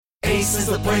Ace is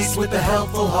the place with the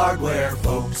helpful hardware,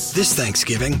 folks. This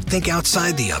Thanksgiving, think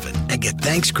outside the oven and get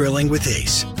Thanks Grilling with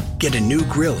Ace. Get a new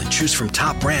grill and choose from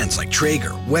top brands like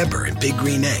Traeger, Weber, and Big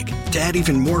Green Egg to add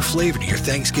even more flavor to your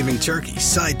Thanksgiving turkey,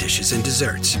 side dishes, and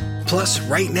desserts. Plus,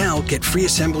 right now, get free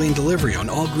assembly and delivery on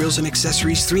all grills and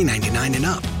accessories $3.99 and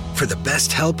up. For the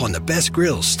best help on the best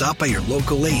grills, stop by your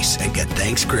local Ace and get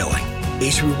Thanks Grilling.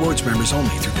 Ace Rewards members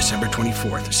only through December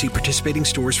 24th. See participating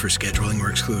stores for scheduling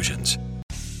or exclusions.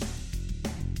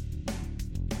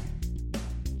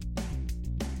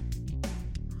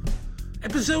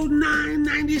 Episode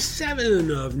 997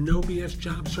 of No BS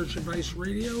Job Search Advice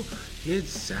Radio. It's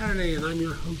Saturday, and I'm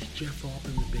your host, Jeff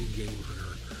Altman, the Big Game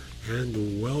Hunter.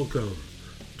 And welcome.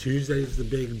 Tuesday is the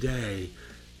big day.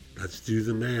 Let's do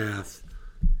the math.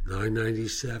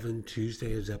 997,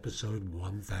 Tuesday is episode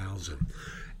 1000.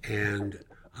 And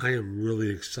I am really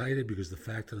excited because the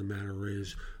fact of the matter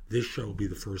is this show will be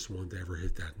the first one to ever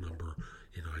hit that number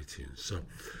in iTunes. So,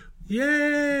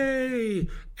 yay!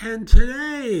 And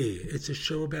today, it's a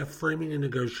show about framing and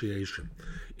negotiation.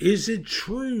 Is it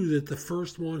true that the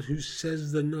first one who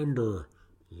says the number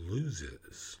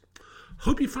loses?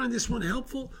 Hope you find this one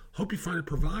helpful. Hope you find it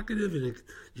provocative and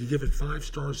you give it 5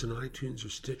 stars in iTunes or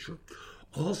Stitcher.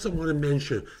 Also want to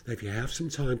mention that if you have some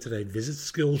time today, visit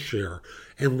Skillshare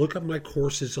and look up my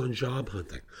courses on job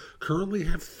hunting. Currently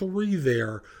have 3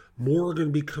 there. More are going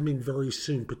to be coming very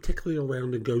soon, particularly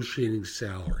around negotiating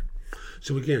salary.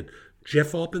 So again,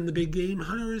 Jeff Altman, the Big Game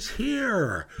Hunter, is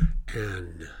here.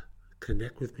 And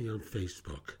connect with me on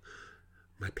Facebook.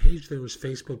 My page there is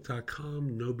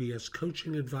facebook.com, No BS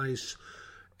Coaching Advice,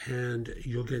 and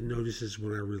you'll get notices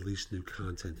when I release new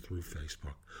content through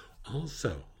Facebook.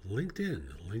 Also, LinkedIn,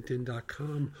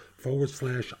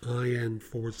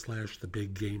 linkedin.com/IN/The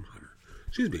Big Game Hunter.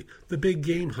 Excuse me, The Big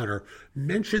Game Hunter.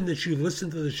 Mention that you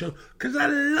listen to the show because I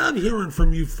love hearing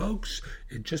from you folks.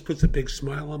 It just puts a big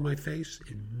smile on my face.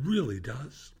 It really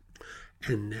does.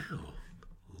 And now,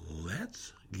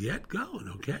 let's get going,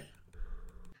 okay?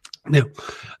 Now,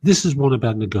 this is one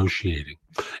about negotiating.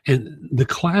 And the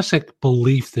classic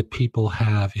belief that people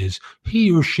have is he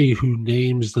or she who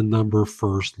names the number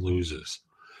first loses.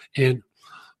 And,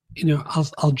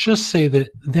 I'll just say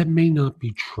that may not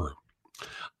be true.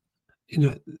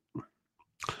 The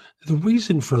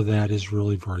reason for that is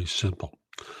really very simple.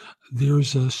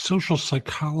 There's a social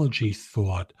psychology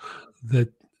thought that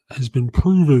has been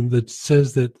proven that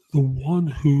says that the one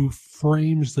who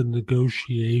frames the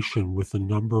negotiation with the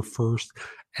number first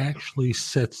actually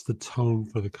sets the tone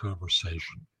for the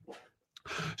conversation.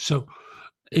 So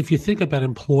if you think about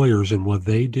employers and what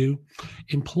they do,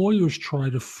 employers try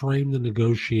to frame the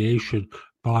negotiation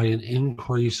by an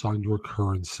increase on your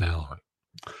current salary.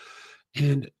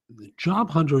 And job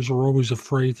hunters are always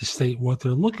afraid to state what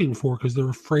they're looking for because they're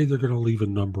afraid they're going to leave a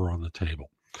number on the table.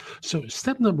 So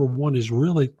step number 1 is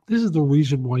this is the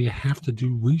reason why you have to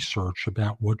do research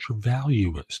about what your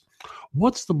value is.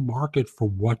 What's the market for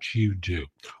what you do?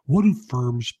 What do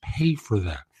firms pay for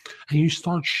that? And you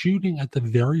start shooting at the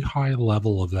very high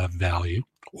level of that value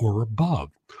or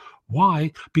above.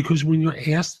 Why? Because when you're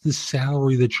asked the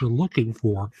salary that you're looking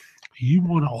for, you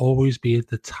want to always be at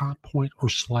the top point or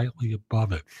slightly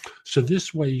above it. So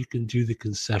this way you can do the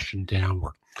concession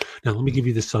downward. Now, let me give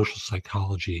you the social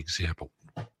psychology example.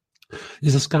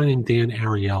 There's this guy named Dan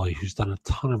Ariely who's done a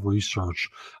ton of research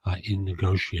in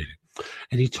negotiating.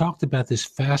 And he talked about this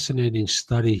fascinating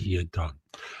study he had done.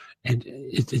 And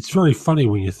it's very funny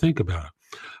when you think about it.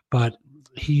 But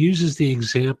he uses the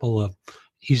example of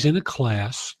he's in a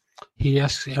class. He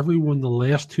asks everyone the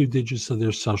last 2 digits of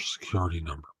their social security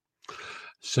number.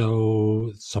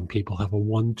 So some people have a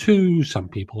 1-2, some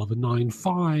people have a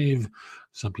 9-5,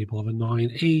 some people have a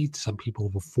 9-8, some people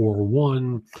have a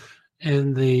 4-1.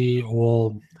 And they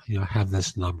all, have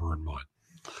this number in mind.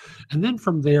 And then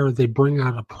from there, they bring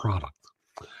out a product.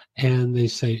 And they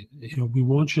say, we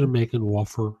want you to make an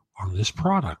offer on this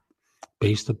product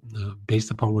based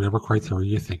upon whatever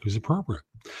criteria you think is appropriate.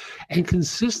 And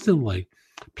consistently,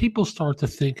 people start to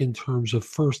think in terms of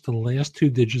first the last 2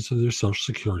 digits of their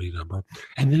social security number,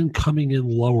 and then coming in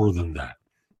lower than that.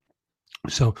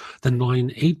 So the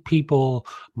 9-8 people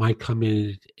might come in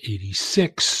at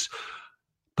 86,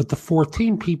 but the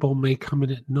 14 people may come in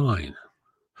at 9.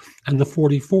 And the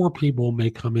 44 people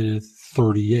may come in at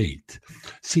 38.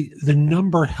 See, the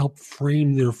number helped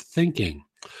frame their thinking.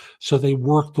 So they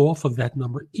worked off of that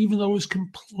number, even though it was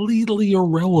completely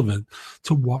irrelevant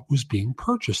to what was being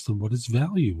purchased and what its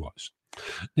value was.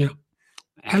 Now,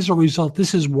 as a result,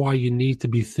 this is why you need to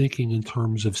be thinking in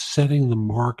terms of setting the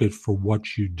market for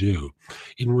what you do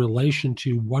in relation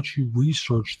to what you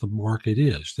research the market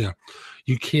is. Now,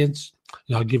 you can't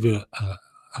I'll give you a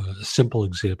simple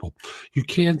example. You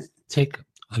can't take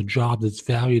a job that's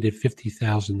valued at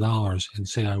 $50,000 and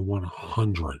say, I want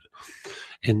 100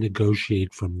 and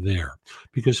negotiate from there,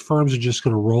 because firms are just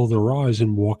going to roll their eyes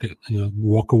and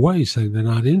walk away saying they're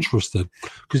not interested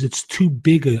because it's too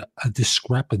big a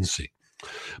discrepancy.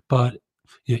 But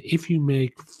if you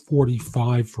make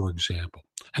 45, for example,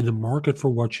 and the market for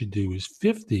what you do is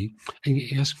 50, and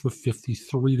you ask for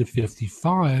 53 to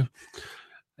 55,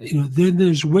 then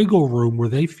there's wiggle room where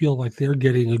they feel like they're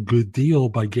getting a good deal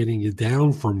by getting you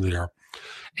down from there.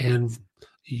 And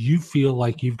you feel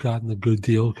like you've gotten a good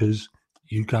deal because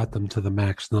you got them to the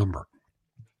max number.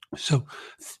 So,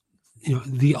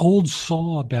 the old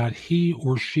saw about he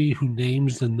or she who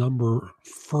names the number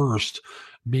first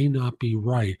may not be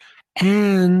right.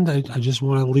 And I just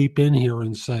want to leap in here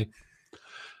and say,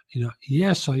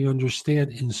 yes, I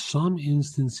understand in some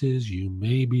instances you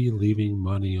may be leaving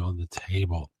money on the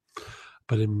table,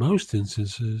 but in most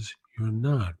instances you're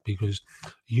not, because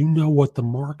you know what the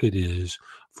market is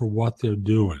for what they're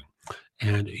doing,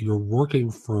 and you're working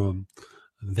from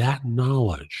that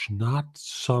knowledge, not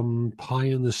some pie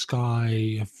in the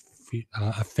sky,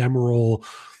 ephemeral,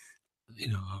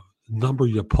 number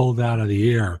you pulled out of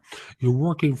the air. You're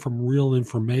working from real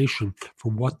information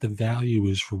for what the value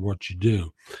is for what you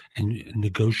do and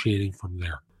negotiating from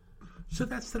there. So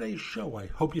that's today's show. I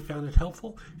hope you found it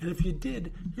helpful. And if you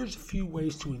did, here's a few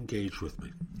ways to engage with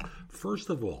me. First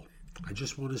of all, I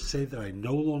just want to say that I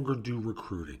no longer do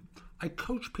recruiting. I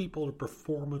coach people to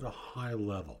perform at a high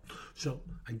level. So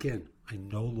again, I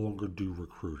no longer do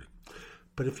recruiting.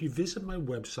 But if you visit my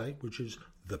website, which is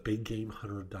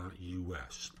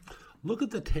thebiggamehunter.us, look at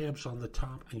the tabs on the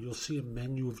top and you'll see a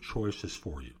menu of choices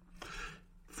for you.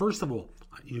 First of all,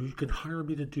 you can hire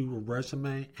me to do a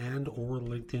resume and or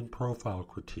LinkedIn profile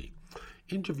critique,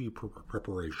 interview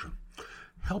preparation,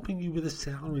 helping you with a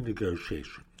salary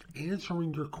negotiation,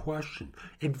 answering your question,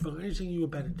 advising you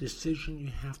about a decision you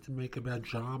have to make about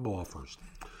job offers.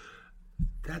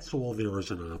 That's all there as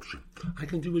an option. I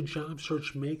can do a job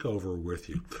search makeover with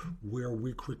you, where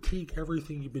we critique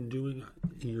everything you've been doing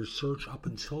in your search up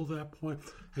until that point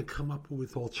and come up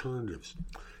with alternatives.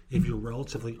 If you're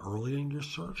relatively early in your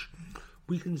search,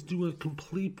 we can do a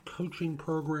complete coaching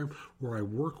program where I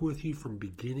work with you from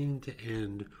beginning to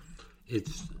end.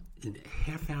 It's in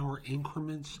half-hour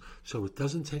increments, so it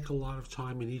doesn't take a lot of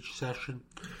time in each session,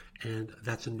 and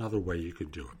that's another way you can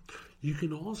do it. You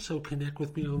can also connect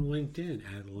with me on LinkedIn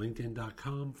at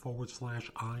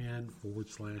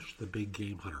linkedin.com/IN/The Big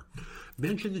Game Hunter.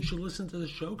 Mention that you listen to the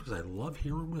show, because I love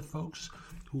hearing with folks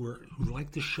who like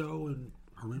the show and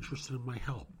are interested in my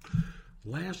help.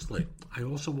 Lastly, I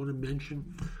also want to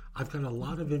mention I've got a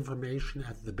lot of information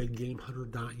at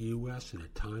thebiggamehunter.us, and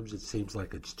at times it seems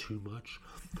like it's too much.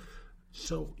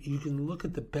 So you can look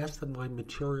at the best of my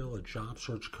material at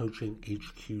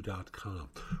JobSearchCoachingHQ.com,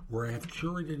 where I have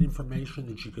curated information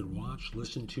that you can watch,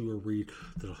 listen to, or read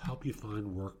that'll help you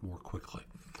find work more quickly.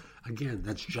 Again,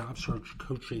 that's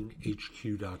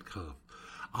JobSearchCoachingHQ.com.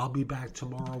 I'll be back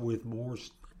tomorrow with more,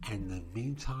 and in the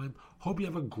meantime, hope you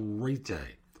have a great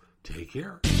day. Take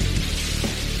care.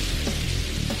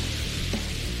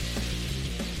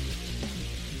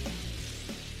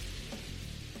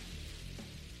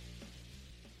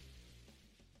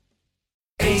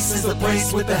 Ace is the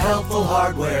place with the helpful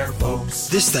hardware, folks.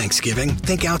 This Thanksgiving,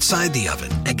 think outside the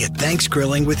oven and get Thanks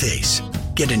Grilling with Ace.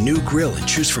 Get a new grill and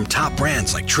choose from top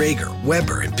brands like Traeger,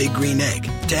 Weber, and Big Green Egg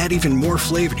to add even more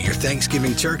flavor to your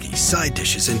Thanksgiving turkey, side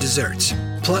dishes, and desserts.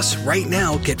 Plus, right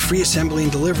now, get free assembly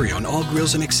and delivery on all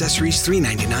grills and accessories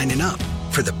 $3.99 and up.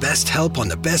 For the best help on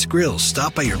the best grills,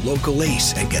 stop by your local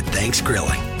Ace and get Thanks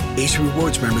Grilling. Ace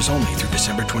Rewards members only through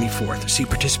December 24th. See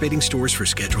participating stores for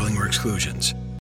scheduling or exclusions.